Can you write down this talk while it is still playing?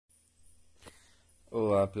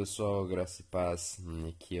Olá pessoal, graça e paz.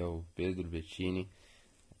 Aqui é o Pedro Bettini.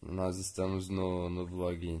 Nós estamos no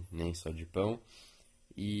vlog Nem Só de Pão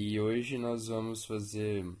e hoje nós vamos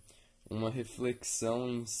fazer uma reflexão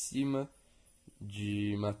em cima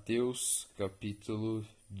de Mateus capítulo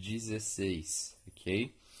 16,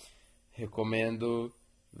 ok? Recomendo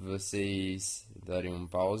vocês darem um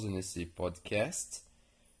pause nesse podcast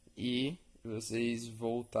e vocês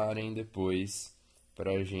voltarem depois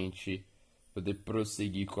para a gente poder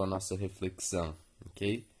prosseguir com a nossa reflexão,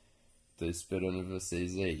 ok? Tô esperando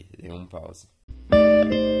vocês aí, dê um pause.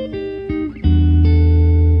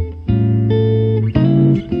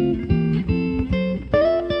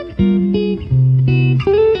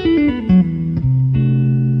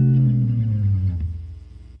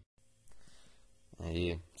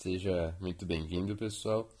 Aí, seja muito bem-vindo,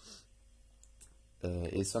 pessoal.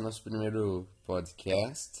 Esse é o nosso primeiro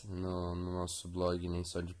podcast no nosso blog Nem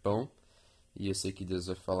Só de Pão e eu sei que Deus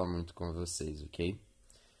vai falar muito com vocês, ok?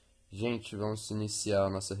 Gente, vamos iniciar a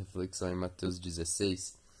nossa reflexão em Mateus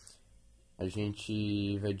 16. A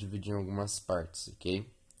gente vai dividir em algumas partes, ok?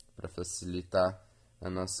 Para facilitar a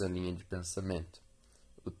nossa linha de pensamento.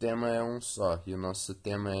 O tema é um só e o nosso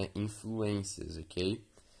tema é influências, ok?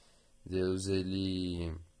 Deus,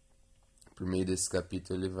 por meio desse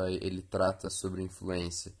capítulo, ele trata sobre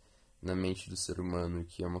influência na mente do ser humano,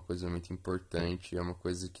 que é uma coisa muito importante, é uma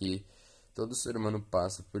coisa que todo ser humano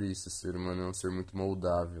passa por isso. O ser humano é um ser muito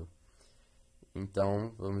moldável.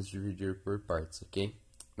 Então, vamos dividir por partes, ok?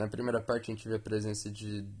 Na primeira parte, a gente vê a presença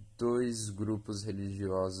de dois grupos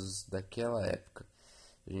religiosos daquela época.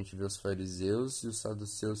 A gente vê os fariseus e os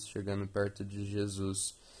saduceus chegando perto de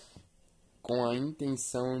Jesus com a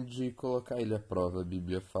intenção de colocar ele à prova, a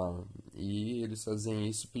Bíblia fala. E eles fazem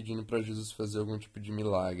isso pedindo para Jesus fazer algum tipo de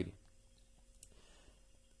milagre.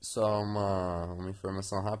 Só uma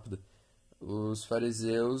informação rápida. Os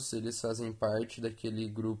fariseus, eles fazem parte daquele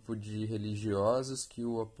grupo de religiosos que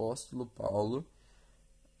o apóstolo Paulo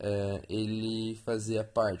ele fazia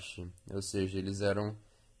parte, ou seja, eles eram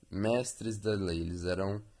mestres da lei, eles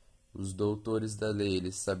eram os doutores da lei,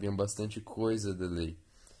 eles sabiam bastante coisa da lei,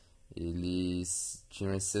 eles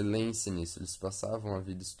tinham excelência nisso, eles passavam a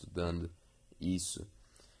vida estudando isso.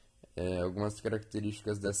 Algumas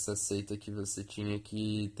características dessa seita que você tinha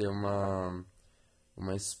que ter uma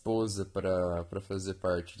esposa para fazer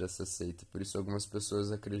parte dessa seita, por isso algumas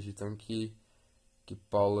pessoas acreditam que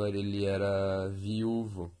Paulo ele era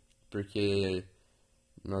viúvo, porque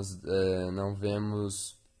nós não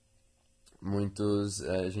vemos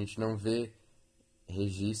a gente não vê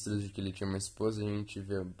registros de que ele tinha uma esposa, a gente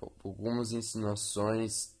vê algumas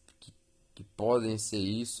insinuações que podem ser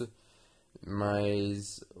isso,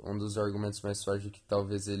 mas um dos argumentos mais fortes de que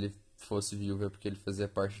talvez ele fosse viúvo é porque ele fazia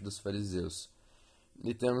parte dos fariseus.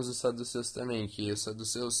 E temos os saduceus também, que os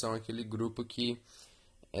saduceus são aquele grupo que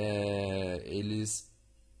eles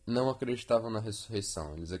não acreditavam na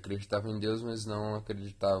ressurreição. Eles acreditavam em Deus, mas não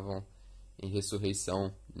acreditavam em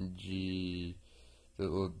ressurreição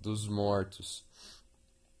dos mortos.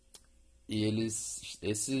 E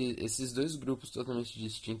esses dois grupos totalmente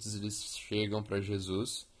distintos, eles chegam para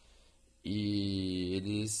Jesus e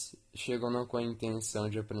eles chegam não com a intenção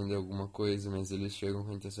de aprender alguma coisa, mas eles chegam com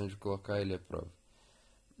a intenção de colocar ele à prova.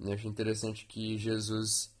 Eu acho interessante que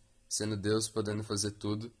Jesus, sendo Deus, podendo fazer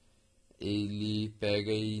tudo, ele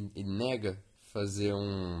pega e nega fazer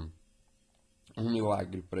um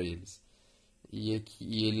milagre para eles. E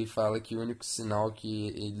ele fala que o único sinal que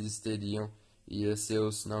eles teriam ia ser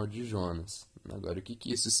o sinal de Jonas. Agora, o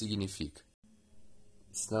que isso significa?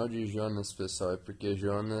 Sinal de Jonas, pessoal, é porque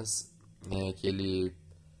Jonas é aquele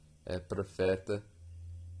profeta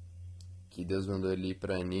que Deus mandou ele ir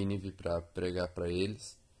para Nínive para pregar para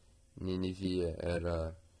eles. Nínive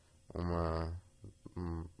era uma,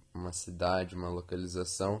 uma cidade, uma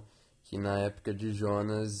localização que na época de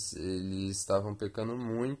Jonas eles estavam pecando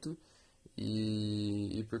muito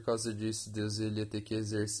e por causa disso Deus ele ia ter que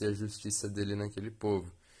exercer a justiça dele naquele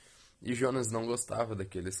povo. E Jonas não gostava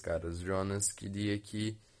daqueles caras. Jonas queria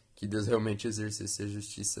que Deus realmente exercesse a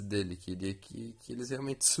justiça dele, queria que eles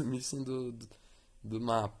realmente sumissem do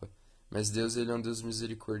mapa. Mas Deus ele é um Deus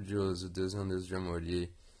misericordioso, Deus é um Deus de amor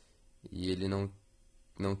e ele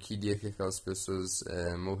não queria que aquelas pessoas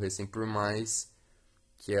morressem por mais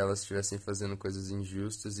que elas estivessem fazendo coisas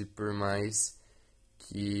injustas e por mais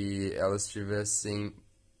que elas estivessem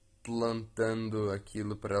plantando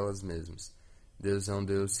aquilo para elas mesmas. Deus é um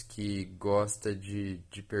Deus que gosta de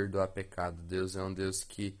perdoar pecado. Deus é um Deus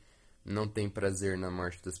que não tem prazer na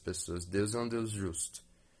morte das pessoas. Deus é um Deus justo.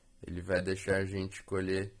 Ele vai deixar a gente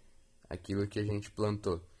colher aquilo que a gente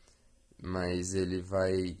plantou. Mas ele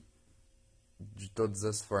vai de todas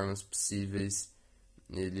as formas possíveis,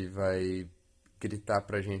 ele vai gritar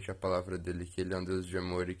pra gente a palavra dele, que ele é um Deus de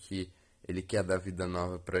amor e que ele quer dar vida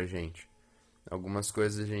nova pra gente. Algumas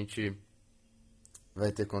coisas a gente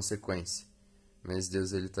vai ter consequência, mas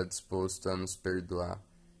Deus ele está disposto a nos perdoar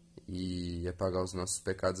e apagar os nossos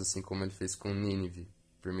pecados, assim como ele fez com Nínive,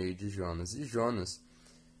 por meio de Jonas. E Jonas,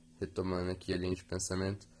 retomando aqui a linha de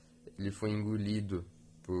pensamento, ele foi engolido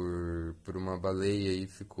por uma baleia e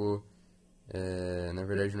ficou. Na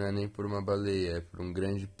verdade, não é nem por uma baleia, é por um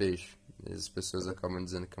grande peixe. As pessoas acabam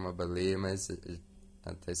dizendo que é uma baleia, mas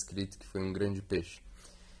está escrito que foi um grande peixe.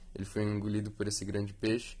 Ele foi engolido por esse grande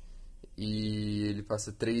peixe e ele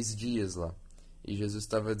passa 3 dias lá. E Jesus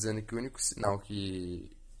estava dizendo que o único sinal que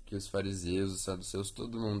os fariseus, os saduceus,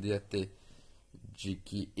 todo mundo ia ter de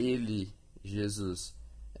que ele, Jesus,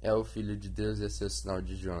 é o Filho de Deus ia ser o sinal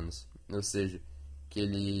de Jonas. Ou seja, que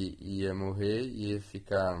ele ia morrer, ia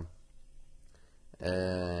ficar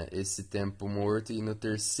esse tempo morto e no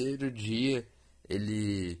terceiro dia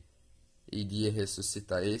ele iria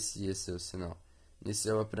ressuscitar. Esse ia ser o sinal. Nisso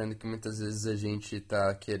eu aprendo que muitas vezes a gente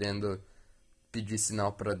está querendo pedir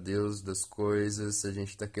sinal para Deus das coisas, a gente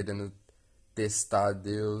está querendo testar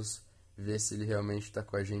Deus, ver se ele realmente está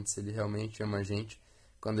com a gente, se ele realmente ama a gente,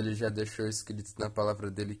 quando ele já deixou escrito na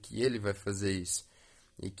palavra dele que ele vai fazer isso.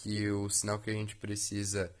 E que o sinal que a gente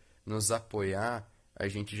precisa nos apoiar, a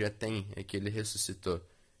gente já tem, é que ele ressuscitou.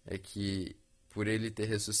 É que por ele ter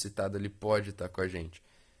ressuscitado, ele pode estar com a gente.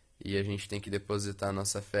 E a gente tem que depositar a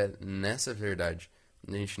nossa fé nessa verdade.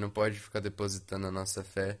 A gente não pode ficar depositando a nossa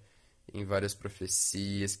fé em várias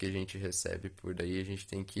profecias que a gente recebe por aí. A gente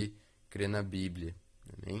tem que crer na Bíblia.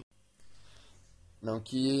 Amém? Não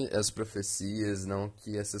que as profecias, não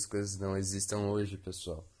que essas coisas não existam hoje,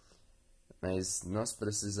 pessoal. Mas nós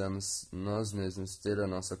precisamos, nós mesmos, ter a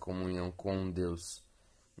nossa comunhão com Deus.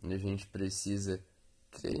 E a gente precisa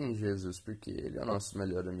crer em Jesus, porque Ele é o nosso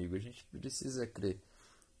melhor amigo. A gente precisa crer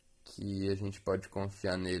que a gente pode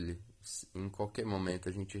confiar nele em qualquer momento.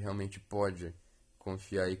 A gente realmente pode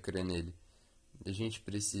confiar e crer nele. A gente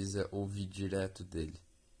precisa ouvir direto dele,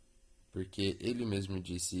 porque ele mesmo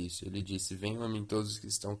disse isso. Ele disse: venham a mim todos que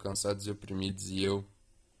estão cansados e oprimidos, e eu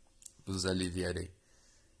vos aliviarei.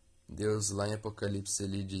 Deus, lá em Apocalipse,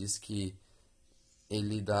 ele diz que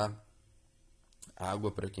ele dá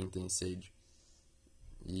água para quem tem sede.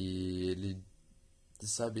 E ele,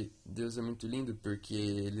 sabe, Deus é muito lindo porque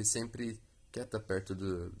ele sempre quer estar perto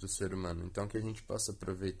do ser humano. Então que a gente possa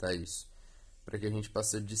aproveitar isso, para que a gente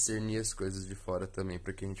possa discernir as coisas de fora também,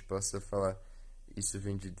 para que a gente possa falar: isso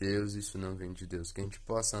vem de Deus, isso não vem de Deus. Que a gente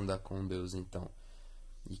possa andar com Deus então,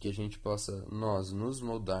 e que a gente possa nós nos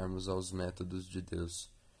moldarmos aos métodos de Deus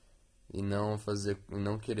e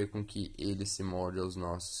não querer com que ele se molde aos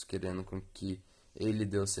nossos, querendo com que ele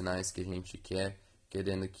dê os sinais que a gente quer,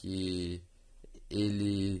 querendo que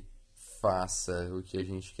ele faça o que a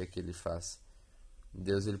gente quer que ele faça.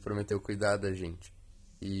 Deus, ele prometeu cuidar da gente.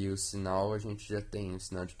 E o sinal a gente já tem, o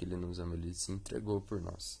sinal de que ele nos ama, ele se entregou por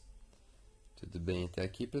nós. Tudo bem até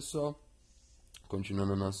aqui, pessoal?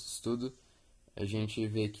 Continuando o nosso estudo, a gente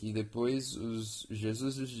vê que depois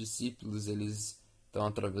Jesus e os discípulos, eles estão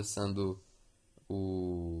atravessando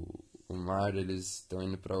o, o mar, eles estão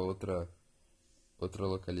indo para outra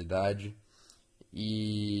localidade.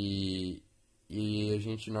 E a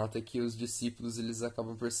gente nota que os discípulos eles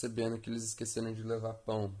acabam percebendo que eles esqueceram de levar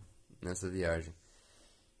pão nessa viagem.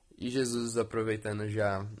 E Jesus, aproveitando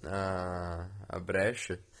já a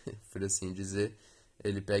brecha, por assim dizer,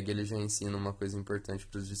 ele pega e ele já ensina uma coisa importante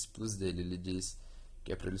para os discípulos dele. Ele diz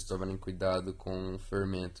que é para eles tomarem cuidado com o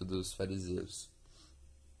fermento dos fariseus.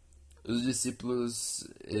 Os discípulos,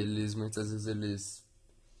 eles muitas vezes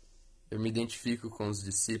eu me identifico com os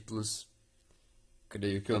discípulos.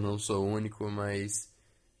 Creio que eu não sou o único, mas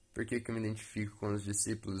por que eu me identifico com os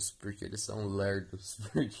discípulos? Porque eles são lerdos,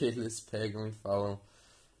 porque eles pegam e falam: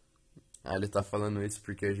 ah, ele tá falando isso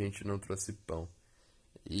porque a gente não trouxe pão.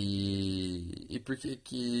 E por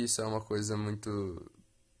que isso é uma coisa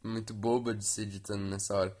muito boba de ser ditando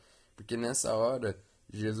nessa hora? Porque nessa hora,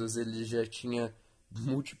 Jesus ele já tinha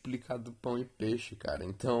multiplicado pão e peixe, cara.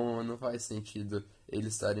 Então não faz sentido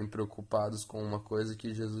eles estarem preocupados com uma coisa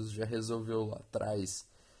que Jesus já resolveu lá atrás.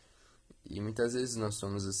 E muitas vezes nós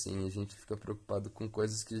somos assim, a gente fica preocupado com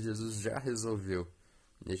coisas que Jesus já resolveu.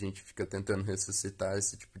 E a gente fica tentando ressuscitar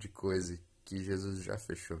esse tipo de coisa que Jesus já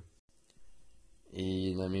fechou.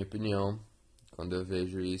 E na minha opinião, quando eu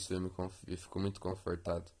vejo isso, eu fico muito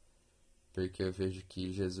confortado. Porque eu vejo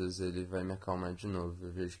que Jesus ele vai me acalmar de novo.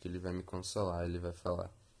 Eu vejo que ele vai me consolar. Ele vai falar: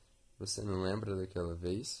 você não lembra daquela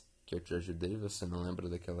vez que eu te ajudei? Você não lembra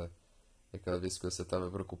daquela vez que você estava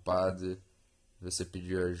preocupado você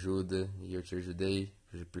pediu ajuda e eu te ajudei,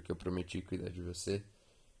 porque eu prometi cuidar de você.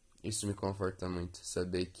 Isso me conforta muito,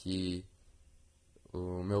 saber que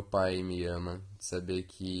o meu Pai me ama, saber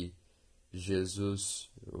que Jesus,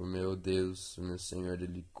 o meu Deus, o meu Senhor,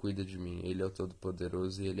 Ele cuida de mim, Ele é o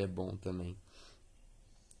Todo-Poderoso e Ele é bom também.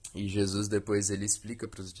 E Jesus depois ele explica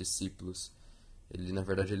para os discípulos, ele na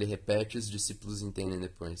verdade ele repete, os discípulos entendem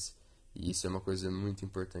depois. E isso é uma coisa muito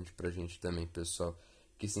importante para a gente também, pessoal,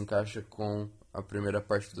 que se encaixa com a primeira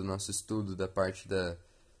parte do nosso estudo, da parte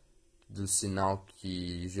do sinal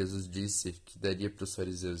que Jesus disse que daria para os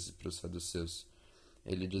fariseus e para os saduceus.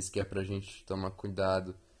 Ele diz que é para a gente tomar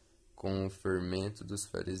cuidado com o fermento dos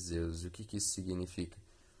fariseus. O que, que isso significa?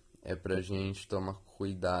 É para a gente tomar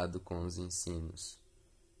cuidado com os ensinos.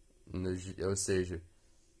 Ou seja,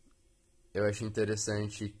 eu acho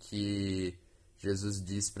interessante que Jesus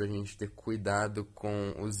diz para a gente ter cuidado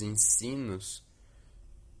com os ensinos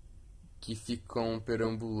que ficam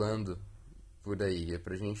perambulando por aí. É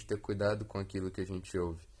para a gente ter cuidado com aquilo que a gente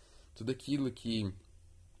ouve. Tudo aquilo que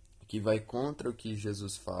vai contra o que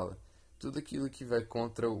Jesus fala, tudo aquilo que vai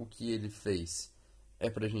contra o que ele fez, é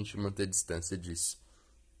para a gente manter distância disso.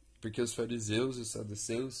 Porque os fariseus e os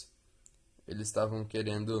saduceus, eles estavam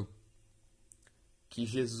querendo que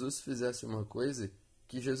Jesus fizesse uma coisa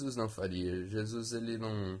que Jesus não faria. Jesus ele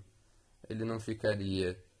não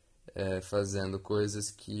ficaria fazendo coisas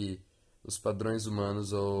que os padrões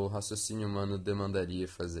humanos ou o raciocínio humano demandaria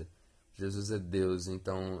fazer. Jesus é Deus,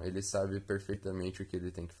 então ele sabe perfeitamente o que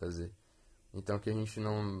ele tem que fazer. Então que a gente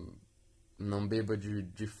não beba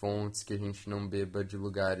de fontes, que a gente não beba de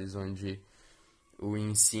lugares onde o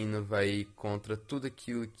ensino vai contra tudo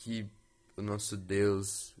aquilo que o nosso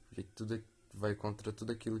Deus, vai contra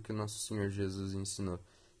tudo aquilo que o nosso Senhor Jesus ensinou.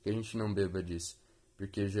 Que a gente não beba disso,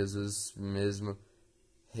 porque Jesus mesmo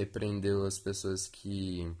repreendeu as pessoas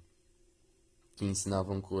que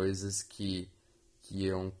ensinavam coisas que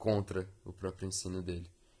iam contra o próprio ensino dele.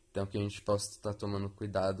 Então que a gente possa estar tomando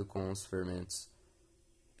cuidado com os fermentos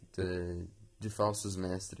de falsos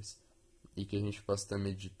mestres e que a gente possa estar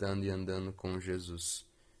meditando e andando com Jesus,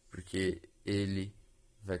 porque Ele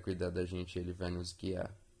vai cuidar da gente, Ele vai nos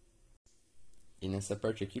guiar. E nessa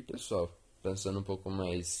parte aqui, pessoal, pensando um pouco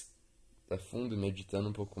mais a fundo, meditando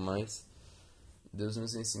um pouco mais, Deus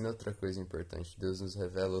nos ensina outra coisa importante, Deus nos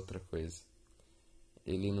revela outra coisa.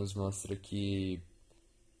 Ele nos mostra que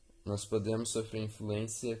nós podemos sofrer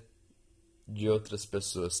influência de outras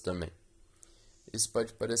pessoas também. Isso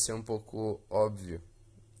pode parecer um pouco óbvio,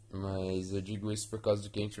 mas eu digo isso por causa do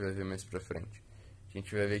que a gente vai ver mais pra frente. A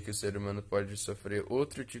gente vai ver que o ser humano pode sofrer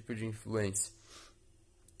outro tipo de influência,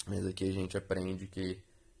 mas aqui a gente aprende que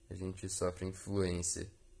a gente sofre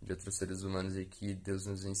influência de outros seres humanos e que Deus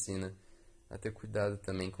nos ensina a ter cuidado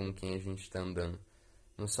também com quem a gente está andando.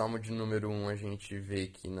 No Salmo de número 1 a gente vê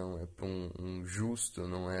que não é para um justo,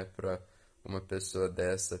 não é para uma pessoa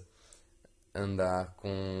dessa andar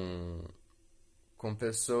com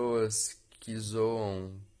pessoas que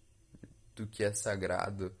zoam do que é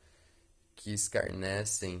sagrado, que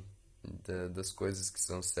escarnecem das coisas que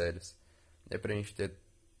são sérias. É pra gente ter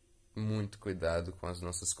muito cuidado com as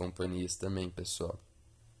nossas companhias também, pessoal.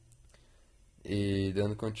 E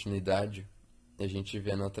dando continuidade, a gente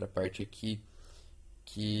vê na outra parte aqui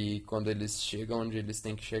que quando eles chegam onde eles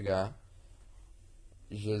têm que chegar,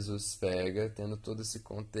 Jesus pega, tendo todo esse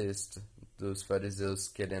contexto dos fariseus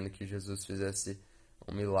querendo que Jesus fizesse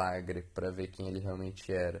um milagre para ver quem ele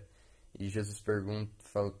realmente era. E Jesus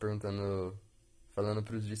falando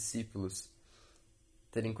para os discípulos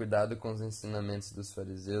terem cuidado com os ensinamentos dos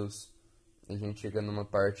fariseus. A gente chega numa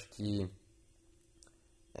parte que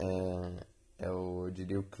eu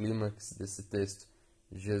diria, o clímax desse texto.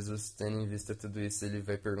 Jesus, tendo em vista tudo isso, ele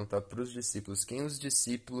vai perguntar para os discípulos quem os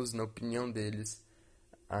discípulos, na opinião deles,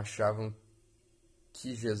 achavam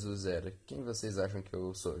que Jesus era. Quem vocês acham que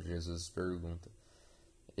eu sou? Jesus pergunta.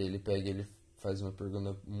 Ele faz uma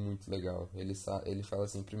pergunta muito legal. Ele fala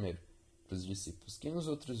assim primeiro para os discípulos: quem os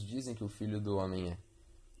outros dizem que o Filho do Homem é?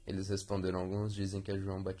 Eles responderam: alguns dizem que é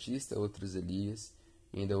João Batista, outros Elias,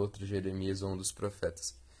 e ainda outros Jeremias ou um dos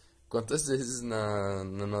profetas. Quantas vezes na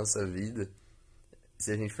nossa vida,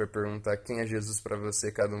 se a gente for perguntar quem é Jesus para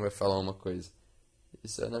você, cada um vai falar uma coisa?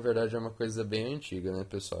 Isso na verdade é uma coisa bem antiga, né,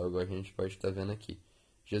 pessoal? Igual a gente pode estar vendo aqui.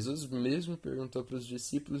 Jesus mesmo perguntou para os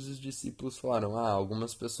discípulos e os discípulos falaram: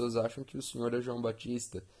 algumas pessoas acham que o Senhor é João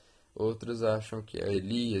Batista, outros acham que é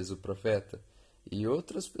Elias, o profeta, e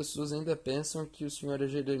outras pessoas ainda pensam que o Senhor é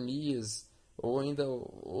Jeremias ou ainda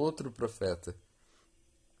outro profeta.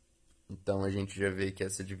 Então a gente já vê que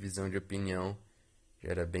essa divisão de opinião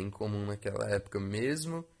já era bem comum naquela época,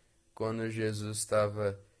 mesmo quando Jesus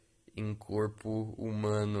estava em corpo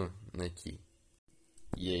humano aqui.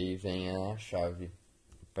 E aí vem a chave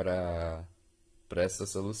para essa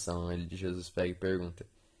solução. Jesus pega e pergunta: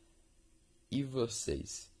 e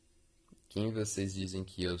vocês? Quem vocês dizem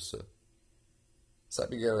que eu sou?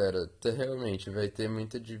 Sabe, galera, realmente vai ter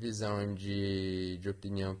muita divisão de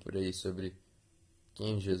opinião por aí sobre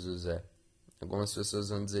quem Jesus é. Algumas pessoas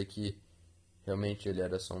vão dizer que realmente ele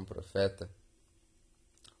era só um profeta,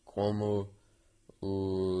 como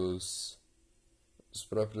os, os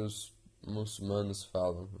próprios muçulmanos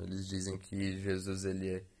falam. Eles dizem que Jesus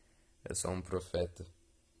é só um profeta.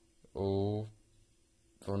 Ou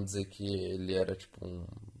vão dizer que ele era tipo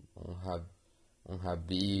um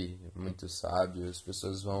rabi muito sábio. As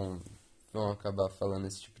pessoas vão acabar falando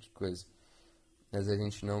esse tipo de coisa. Mas a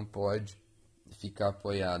gente não pode ficar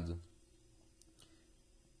apoiado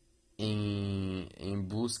em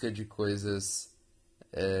busca de coisas,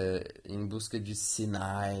 em busca de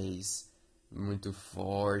sinais muito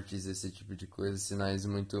fortes, esse tipo de coisa, sinais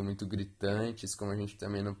muito gritantes, como a gente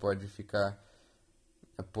também não pode ficar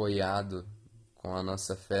apoiado com a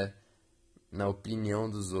nossa fé na opinião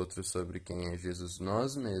dos outros sobre quem é Jesus.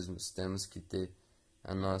 Nós mesmos temos que ter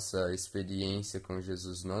a nossa experiência com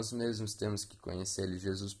Jesus, nós mesmos temos que conhecer Ele.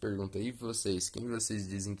 Jesus pergunta: e vocês? Quem vocês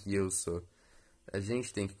dizem que eu sou? A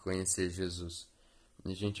gente tem que conhecer Jesus. A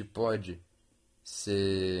gente pode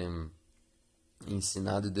ser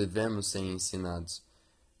ensinado, devemos ser ensinados,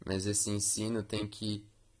 mas esse ensino tem que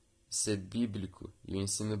ser bíblico, e o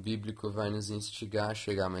ensino bíblico vai nos instigar a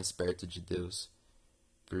chegar mais perto de Deus,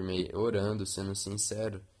 por meio orando, sendo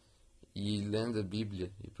sincero e lendo a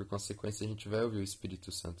Bíblia, e por consequência a gente vai ouvir o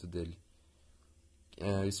Espírito Santo dele.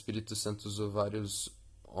 O Espírito Santo usou vários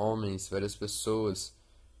homens, várias pessoas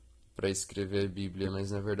para escrever a Bíblia, mas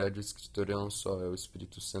na verdade o escritor é um só, é o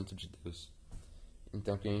Espírito Santo de Deus.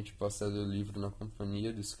 Então que a gente possa ler o livro na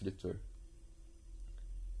companhia do escritor.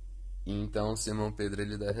 E então Simão Pedro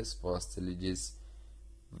ele dá a resposta, ele diz: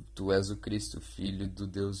 tu és o Cristo, filho do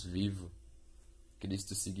Deus vivo.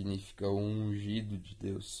 Cristo significa o ungido de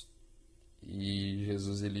Deus. E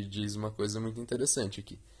Jesus ele diz uma coisa muito interessante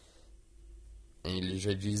aqui. Ele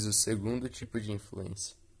já diz o segundo tipo de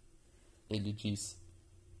influência. Ele diz: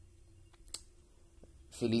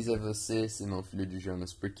 feliz é você, Simão, filho de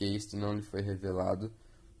Jonas, porque isto não lhe foi revelado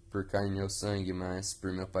por carne ou sangue, mas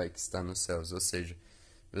por meu Pai que está nos céus. Ou seja,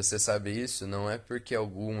 você sabe isso não é porque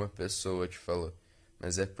alguma pessoa te falou,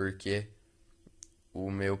 mas é porque o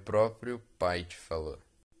meu próprio Pai te falou.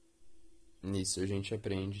 Nisso a gente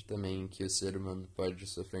aprende também que o ser humano pode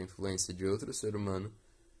sofrer influência de outro ser humano,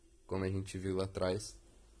 como a gente viu lá atrás,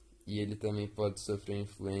 e ele também pode sofrer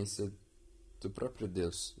influência do próprio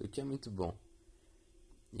Deus, o que é muito bom.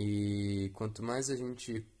 E quanto mais a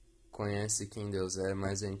gente conhece quem Deus é,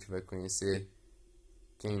 mais a gente vai conhecer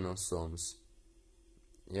quem nós somos.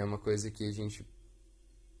 E é uma coisa que a gente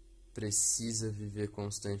precisa viver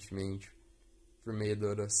constantemente por meio da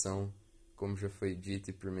oração, como já foi dito,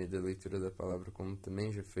 e por meio da leitura da palavra, como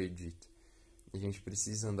também já foi dito. A gente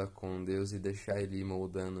precisa andar com Deus e deixar Ele ir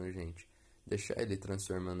moldando a gente, deixar Ele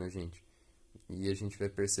transformando a gente. E a gente vai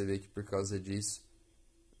perceber que por causa disso,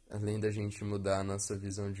 além da gente mudar, a nossa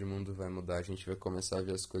visão de mundo vai mudar. A gente vai começar a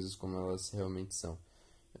ver as coisas como elas realmente são.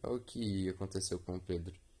 É o que aconteceu com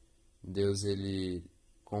Pedro. Deus, ele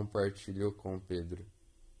compartilhou com Pedro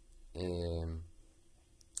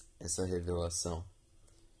essa revelação.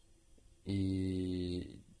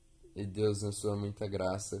 E Deus, na sua muita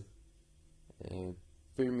graça,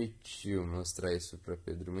 permitiu mostrar isso para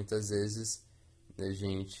Pedro. Muitas vezes a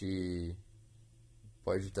gente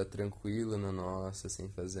pode estar tranquilo na nossa, sem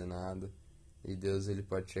fazer nada, e Deus ele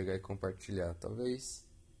pode chegar e compartilhar. Talvez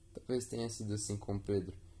tenha sido assim com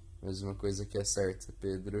Pedro, mas uma coisa que é certa: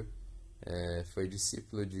 Pedro foi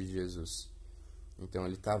discípulo de Jesus, então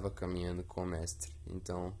ele estava caminhando com o Mestre.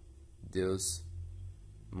 Então Deus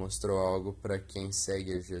mostrou algo para quem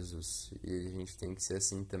segue a Jesus, e a gente tem que ser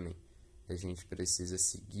assim também. A gente precisa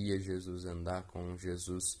seguir a Jesus, andar com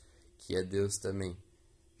Jesus, que é Deus também.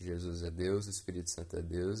 Jesus é Deus, o Espírito Santo é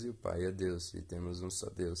Deus e o Pai é Deus, e temos um só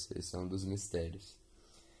Deus. Esse é um dos mistérios.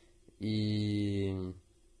 E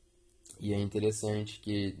é interessante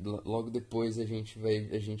que logo depois a gente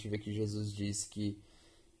vê que Jesus diz que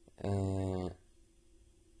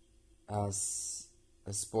as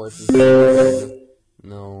portas do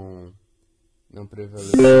inferno não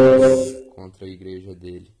prevalecerão contra a igreja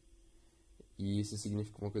dele. E isso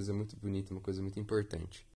significa uma coisa muito bonita, uma coisa muito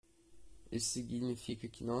importante. Isso significa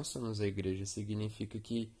que nós somos a igreja, significa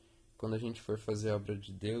que quando a gente for fazer a obra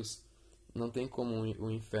de Deus, não tem como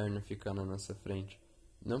o inferno ficar na nossa frente.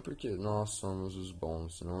 Não porque nós somos os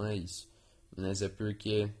bons, não é isso, mas é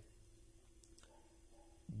porque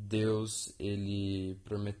Deus, ele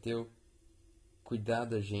prometeu cuidar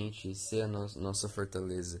da gente, ser a nossa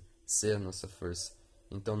fortaleza, ser a nossa força.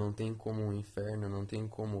 Então não tem como o inferno, não tem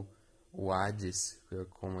como o Hades,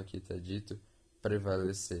 como aqui está dito,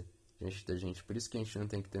 prevalecer diante da gente. Por isso que a gente não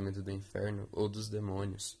tem que ter medo do inferno ou dos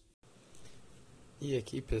demônios. E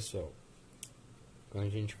aqui, pessoal, quando a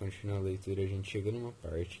gente continua a leitura, a gente chega numa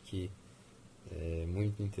parte que é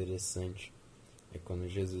muito interessante. É quando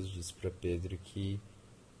Jesus diz para Pedro que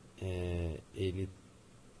ele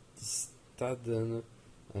está dando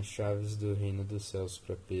as chaves do reino dos céus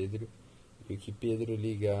para Pedro, e o que Pedro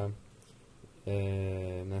ligar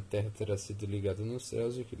na terra terá sido ligado nos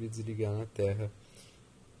céus, e o que ele desligar na terra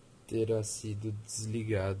terá sido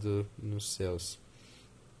desligado nos céus.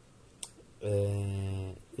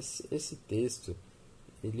 Esse texto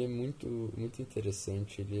ele é muito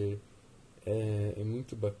interessante, ele é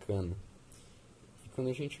muito bacana. E quando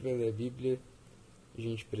a gente vai ler a Bíblia, a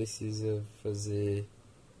gente precisa fazer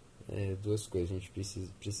duas coisas. A gente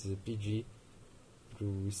precisa pedir para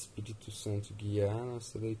o Espírito Santo guiar a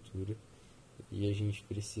nossa leitura, e a gente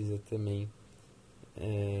precisa também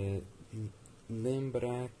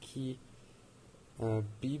lembrar que a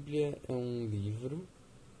Bíblia é um livro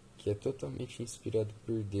que é totalmente inspirado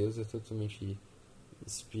por Deus, é totalmente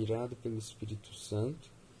inspirado pelo Espírito Santo,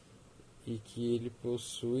 e que ele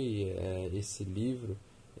possui, esse livro,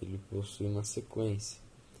 ele possui uma sequência.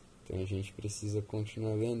 Então a gente precisa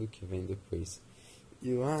continuar lendo o que vem depois.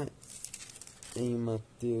 E lá em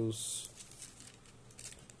Mateus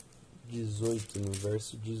 18, no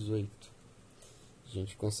verso 18, a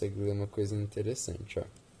gente consegue ler uma coisa interessante, ó.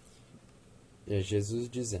 É Jesus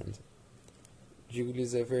dizendo: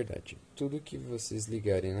 digo-lhes a verdade, tudo o que vocês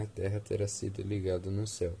ligarem na terra terá sido ligado no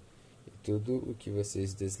céu, e tudo o que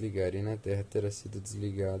vocês desligarem na terra terá sido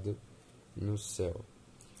desligado no céu.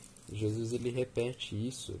 Jesus ele repete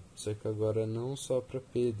isso, só que agora não só para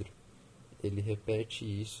Pedro, ele repete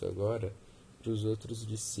isso agora para os outros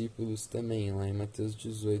discípulos também, lá em Mateus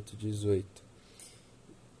 18, 18.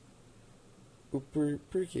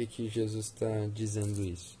 Por que Jesus está dizendo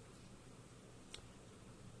isso?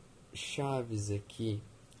 Chaves aqui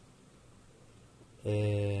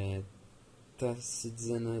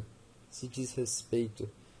se diz respeito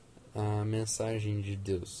à mensagem de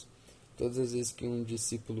Deus. Todas as vezes que um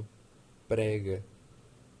discípulo prega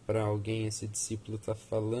para alguém, esse discípulo está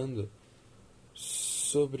falando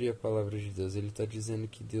sobre a palavra de Deus. Ele está dizendo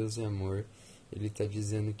que Deus é amor, ele está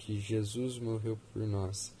dizendo que Jesus morreu por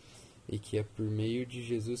nós, e que é por meio de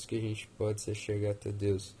Jesus que a gente pode se chegar até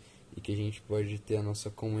Deus, e que a gente pode ter a nossa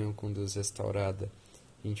comunhão com Deus restaurada.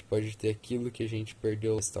 A gente pode ter aquilo que a gente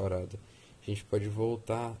perdeu restaurado. A gente pode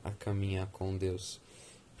voltar a caminhar com Deus.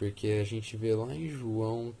 Porque a gente vê lá em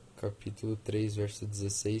João, capítulo 3, verso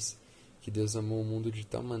 16, que Deus amou o mundo de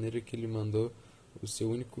tal maneira que ele mandou o seu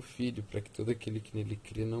único filho, para que todo aquele que nele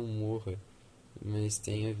crê não morra, mas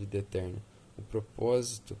tenha vida eterna. O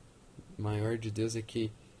propósito maior de Deus é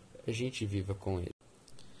que a gente viva com ele.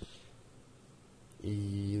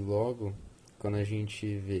 E logo, quando a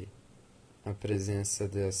gente vê a presença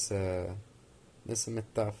dessa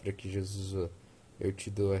metáfora que Jesus usou, eu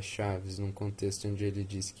te dou as chaves, num contexto onde ele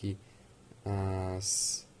diz que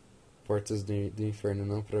as portas do inferno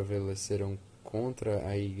não prevalecerão contra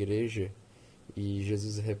a igreja, e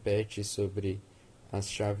Jesus repete sobre as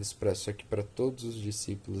chaves, só que para todos os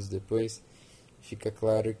discípulos depois, fica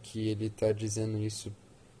claro que ele está dizendo isso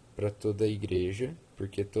para toda a igreja,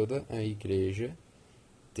 porque toda a igreja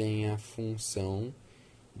tem a função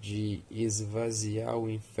de esvaziar o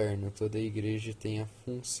inferno, toda a igreja tem a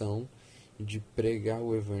função de pregar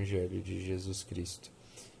o evangelho de Jesus Cristo.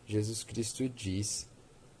 Jesus Cristo diz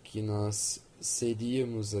que nós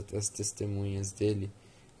seríamos as testemunhas dele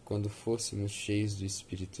quando fôssemos cheios do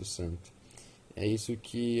Espírito Santo. É isso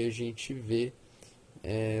que a gente vê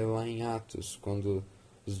lá em Atos, quando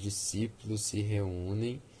os discípulos se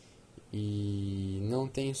reúnem, e não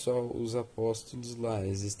tem só os apóstolos lá,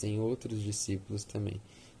 existem outros discípulos também,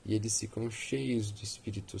 e eles ficam cheios do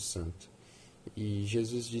Espírito Santo. E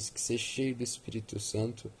Jesus diz que ser cheio do Espírito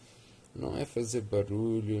Santo não é fazer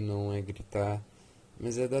barulho, não é gritar,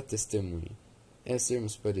 mas é dar testemunho, é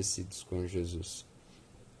sermos parecidos com Jesus.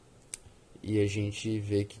 E a gente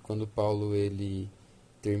vê que quando Paulo ele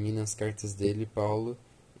termina as cartas dele, Paulo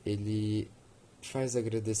ele faz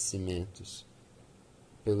agradecimentos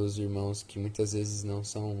pelos irmãos que muitas vezes não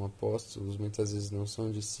são apóstolos, muitas vezes não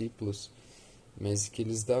são discípulos, mas que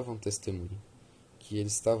eles davam testemunho, que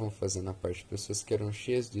eles estavam fazendo a parte, pessoas que eram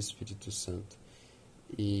cheias do Espírito Santo,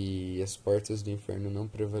 e as portas do inferno não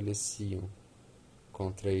prevaleciam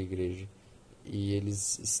contra a igreja. e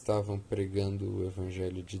eles estavam pregando o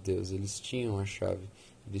Evangelho de Deus. Eles tinham a chave,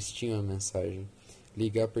 eles tinham a mensagem.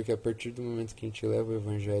 Ligar, porque a partir do momento que a gente leva o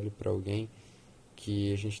Evangelho para alguém,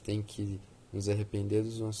 que a gente tem que nos arrepender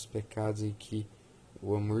dos nossos pecados e que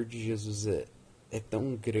o amor de Jesus é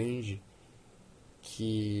tão grande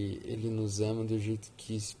que ele nos ama do jeito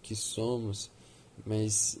que somos,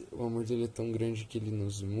 mas o amor dele é tão grande que ele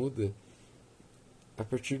nos muda. A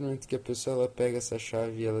partir do momento que a pessoa ela pega essa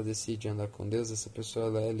chave e ela decide andar com Deus, essa pessoa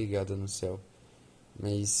ela é ligada no céu.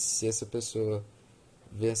 Mas se essa pessoa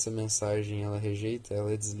vê essa mensagem, ela rejeita,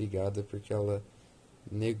 ela é desligada porque ela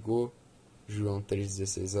negou João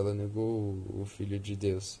 3,16, ela negou o Filho de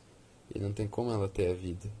Deus. E não tem como ela ter a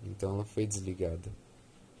vida. Então ela foi desligada.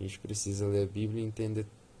 A gente precisa ler a Bíblia e entender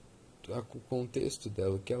o contexto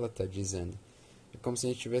dela, o que ela está dizendo. É como se a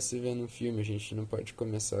gente estivesse vendo um filme, a gente não pode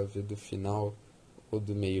começar a ver do final ou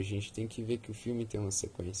do meio, a gente tem que ver que o filme tem uma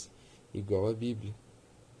sequência. Igual a Bíblia,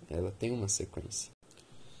 ela tem uma sequência.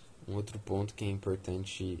 Um outro ponto que é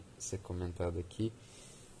importante ser comentado aqui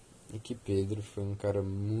é que Pedro foi um cara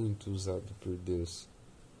muito usado por Deus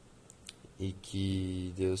e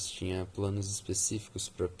que Deus tinha planos específicos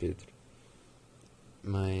para Pedro.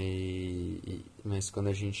 Mas quando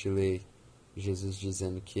a gente lê Jesus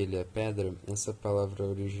dizendo que ele é pedra, essa palavra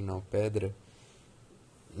original pedra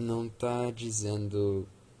não está dizendo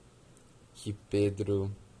que Pedro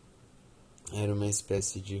era uma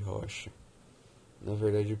espécie de rocha. Na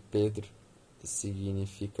verdade, Pedro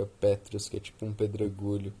significa Petros, que é tipo um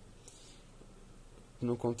pedregulho.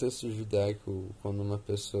 No contexto judaico, quando uma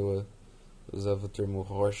pessoa usava o termo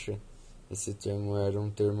rocha, esse termo era um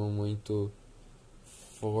termo muito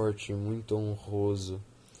forte, muito honroso.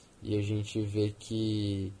 E a gente vê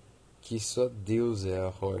que só Deus é a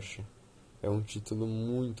rocha. É um título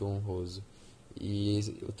muito honroso. E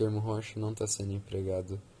o termo rocha não está sendo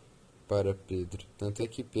empregado para Pedro. Tanto é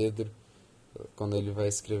que Pedro, quando ele vai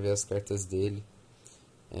escrever as cartas dele,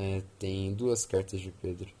 tem duas cartas de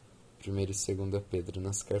Pedro, 1ª e 2ª Pedro.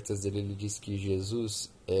 Nas cartas dele ele diz que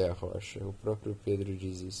Jesus é a rocha. O próprio Pedro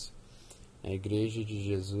diz isso. A igreja de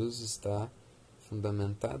Jesus está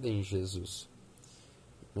fundamentada em Jesus.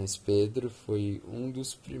 Mas Pedro foi um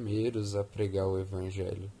dos primeiros a pregar o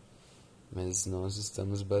Evangelho. Mas nós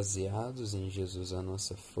estamos baseados em Jesus, a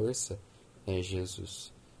nossa força é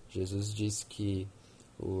Jesus. Jesus diz que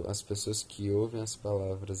as pessoas que ouvem as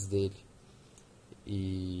palavras dele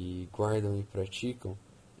e guardam e praticam,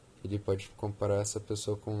 ele pode comparar essa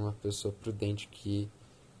pessoa com uma pessoa prudente que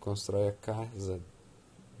constrói a casa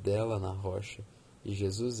dela na rocha. E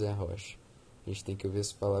Jesus é a rocha. A gente tem que ouvir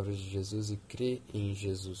as palavras de Jesus e crer em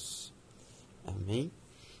Jesus. Amém?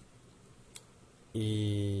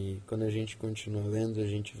 E quando a gente continua lendo, a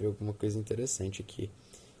gente vê alguma coisa interessante aqui.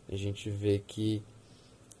 A gente vê que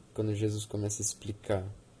quando Jesus começa a explicar,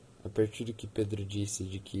 a partir do que Pedro disse,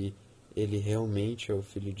 de que ele realmente é o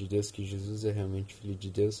Filho de Deus, que Jesus é realmente o Filho de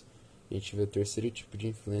Deus, a gente vê o terceiro tipo de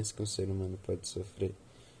influência que um ser humano pode sofrer,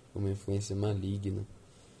 uma influência maligna.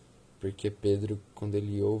 Porque Pedro, quando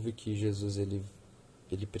ele ouve que Jesus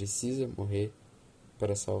ele precisa morrer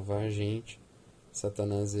para salvar a gente,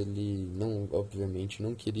 Satanás ele não, obviamente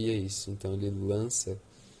não queria isso, então ele lança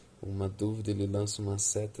uma dúvida, ele lança uma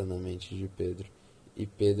seta na mente de Pedro. E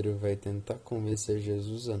Pedro vai tentar convencer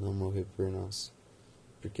Jesus a não morrer por nós,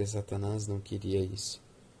 porque Satanás não queria isso.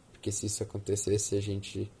 Porque se isso acontecesse, a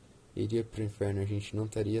gente iria para o inferno, a gente não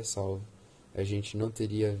estaria salvo, a gente não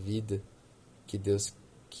teria a vida que Deus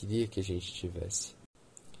queria que a gente tivesse.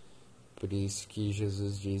 Por isso que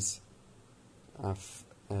Jesus diz: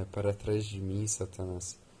 para trás de mim,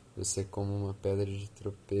 Satanás, você é como uma pedra de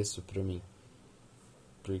tropeço para mim.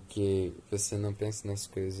 Porque você não pensa nas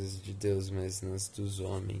coisas de Deus, mas nas dos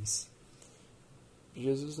homens.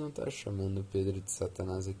 Jesus não está chamando Pedro de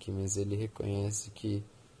Satanás aqui, mas ele reconhece que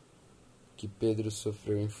Pedro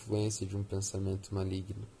sofreu influência de um pensamento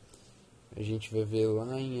maligno. A gente vai ver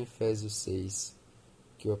lá em Efésios 6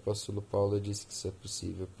 que o apóstolo Paulo diz que isso é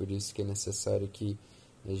possível. Por isso que é necessário que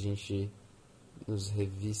a gente nos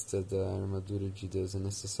revista da armadura de Deus. É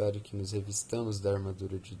necessário que nos revistamos da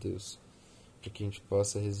armadura de Deus, para que a gente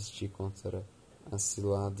possa resistir contra as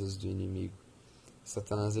ciladas do inimigo.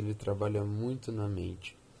 Satanás ele trabalha muito na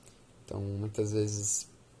mente. Então, muitas vezes,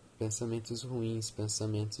 pensamentos ruins,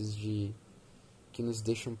 pensamentos que nos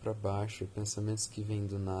deixam para baixo, pensamentos que vêm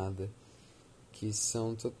do nada, que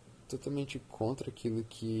são totalmente contra aquilo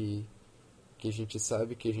que a gente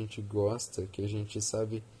sabe, que a gente gosta, que a gente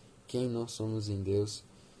sabe quem nós somos em Deus,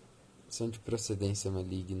 são de procedência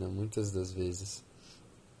maligna, muitas das vezes.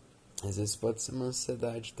 Às vezes pode ser uma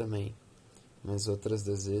ansiedade também, mas outras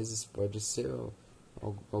das vezes pode ser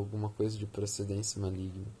alguma coisa de procedência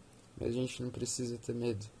maligna. Mas a gente não precisa ter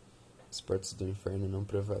medo. As portas do inferno não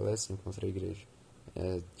prevalecem contra a igreja.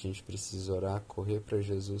 A gente precisa orar, correr para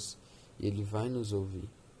Jesus e Ele vai nos ouvir.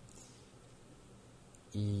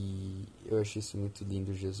 E eu achei isso muito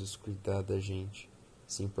lindo, Jesus cuidar da gente,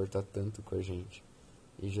 se importar tanto com a gente.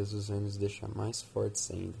 E Jesus vai nos deixar mais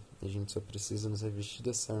fortes ainda. A gente só precisa nos revestir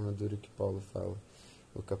dessa armadura que Paulo fala.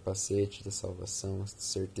 O capacete da salvação, a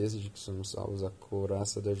certeza de que somos salvos, a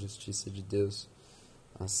couraça da justiça de Deus,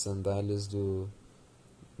 as sandálias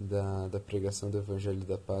da pregação do Evangelho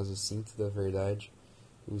da Paz, o cinto da verdade,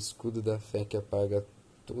 o escudo da fé que apaga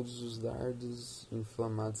todos os dardos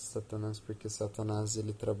inflamados de Satanás, porque Satanás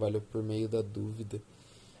ele trabalha por meio da dúvida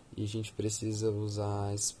e a gente precisa usar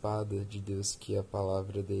a espada de Deus, que é a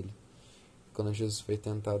palavra dele. Quando Jesus foi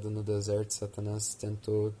tentado no deserto, Satanás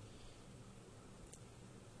tentou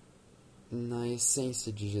na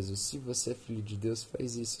essência de Jesus. Se você é filho de Deus,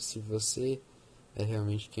 faz isso. Se você é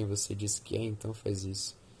realmente quem você diz que é, então faz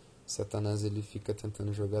isso. Satanás ele fica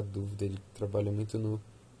tentando jogar dúvida, ele trabalha muito no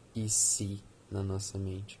e se na nossa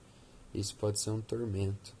mente. Isso pode ser um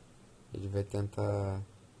tormento. Ele vai tentar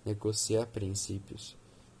negociar princípios,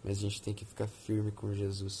 mas a gente tem que ficar firme com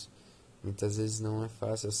Jesus. Muitas vezes não é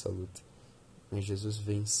fácil essa luta, mas Jesus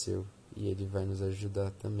venceu e Ele vai nos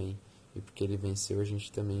ajudar também. E porque Ele venceu, a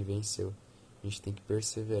gente também venceu. A gente tem que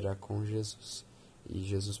perseverar com Jesus. E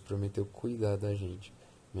Jesus prometeu cuidar da gente.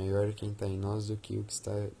 Maior é quem está em nós do que o que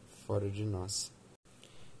está fora de nós.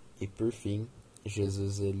 E por fim,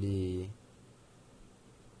 Jesus ele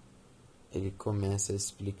começa a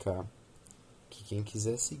explicar que quem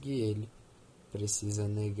quiser seguir Ele precisa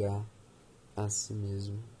negar a si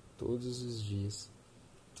mesmo todos os dias,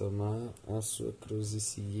 tomar a sua cruz e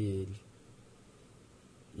seguir Ele.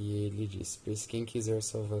 E Ele diz: pois quem quiser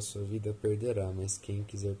salvar a sua vida perderá, mas quem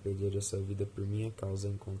quiser perder a sua vida por minha causa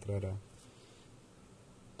encontrará.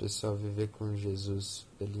 Pessoal, viver com Jesus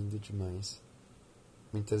é lindo demais.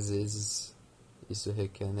 Muitas vezes isso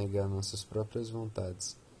requer negar nossas próprias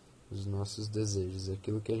vontades, os nossos desejos,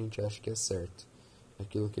 aquilo que a gente acha que é certo,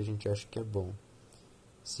 aquilo que a gente acha que é bom.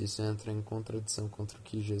 Se isso entra em contradição contra o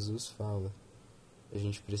que Jesus fala, a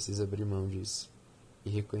gente precisa abrir mão disso e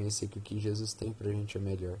reconhecer que o que Jesus tem pra gente é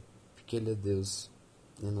melhor, porque Ele é Deus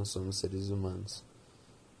e nós somos seres humanos.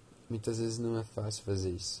 Muitas vezes não é fácil fazer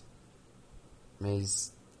isso,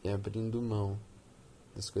 mas é abrindo mão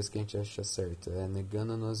das coisas que a gente acha certo, é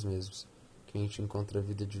negando a nós mesmos que a gente encontra a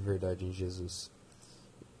vida de verdade em Jesus.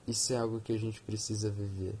 Isso é algo que a gente precisa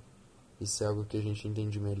viver, isso é algo que a gente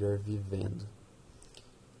entende melhor vivendo.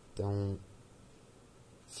 Então,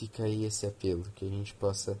 fica aí esse apelo, que a gente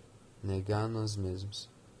possa negar a nós mesmos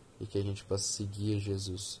e que a gente possa seguir a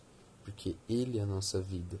Jesus, porque Ele é a nossa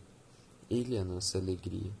vida, Ele é a nossa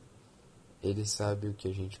alegria, Ele sabe o que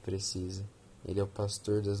a gente precisa, Ele é o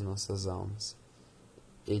pastor das nossas almas,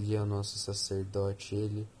 Ele é o nosso sacerdote,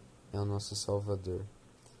 Ele é o nosso Salvador.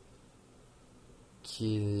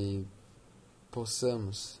 Que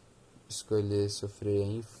possamos escolher sofrer a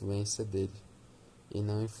influência dEle e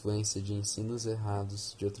não a influência de ensinos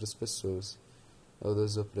errados de outras pessoas ou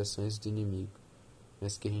das opressões do inimigo,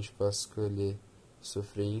 mas que a gente possa escolher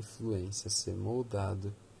sofrer influência, ser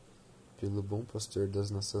moldado pelo bom pastor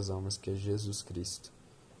das nossas almas, que é Jesus Cristo,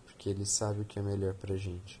 porque Ele sabe o que é melhor pra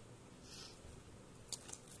gente.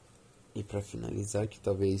 E para finalizar, que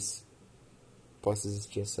talvez possa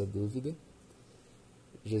existir essa dúvida,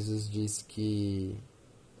 Jesus diz que,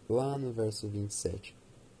 lá no verso 27,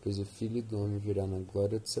 pois o Filho do Homem virá na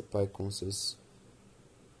glória de seu Pai com seus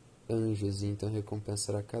anjos, e então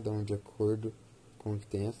recompensará cada um de acordo com o que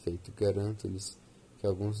tenha feito. Garanto-lhes que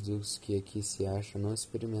alguns dos que aqui se acham não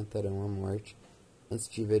experimentarão a morte antes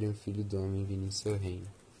de verem o Filho do Homem vir em seu reino.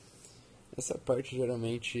 Essa parte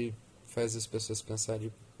geralmente faz as pessoas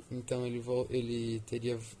pensarem, então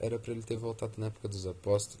era para ele ter voltado na época dos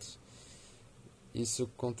apóstolos. Isso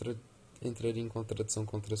entraria em contradição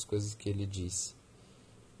contra as coisas que ele disse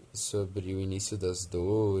sobre o início das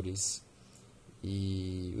dores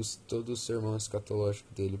e todo o sermão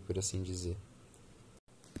escatológico dele, por assim dizer.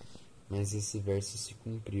 Mas esse verso se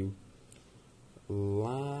cumpriu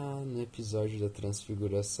lá no episódio da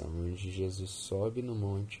Transfiguração, onde Jesus sobe no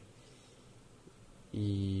monte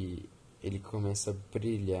e ele começa a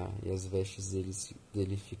brilhar e as vestes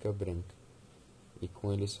dele ficam brancas. E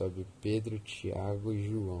com ele sobe Pedro, Tiago e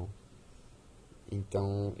João.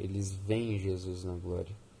 Então eles veem Jesus na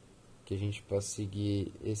glória. Que a gente possa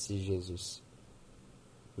seguir esse Jesus.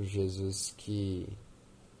 O Jesus que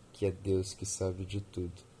é Deus, que sabe de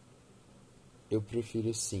tudo. Eu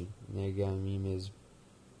prefiro sim negar a mim mesmo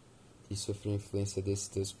e sofrer a influência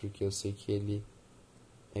desse Deus, porque eu sei que Ele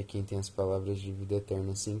é quem tem as palavras de vida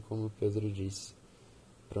eterna, assim como Pedro disse.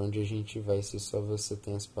 Para onde a gente vai se só você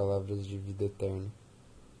tem as palavras de vida eterna?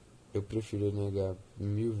 Eu prefiro negar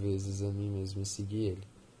 1000 vezes a mim mesmo e seguir ele.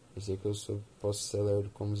 Eu sei que posso ser lerdo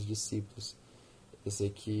como os discípulos. Eu sei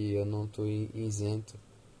que eu não estou isento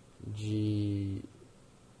de,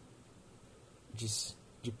 de,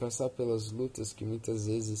 de passar pelas lutas que muitas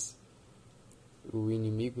vezes o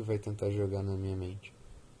inimigo vai tentar jogar na minha mente.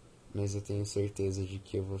 Mas eu tenho certeza de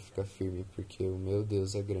que eu vou ficar firme, porque o meu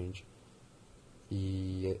Deus é grande.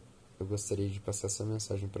 E eu gostaria de passar essa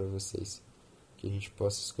mensagem para vocês. Que a gente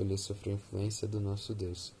possa escolher sofrer a influência do nosso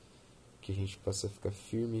Deus. Que a gente possa ficar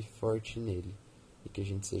firme e forte nele. E que a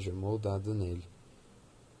gente seja moldado nele.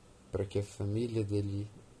 Para que a família dele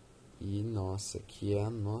e nossa, que é a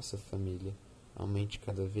nossa família, aumente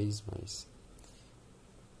cada vez mais.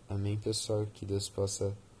 Amém, pessoal? Que Deus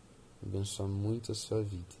possa abençoar muito a sua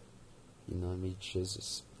vida. Em nome de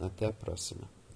Jesus. Até a próxima.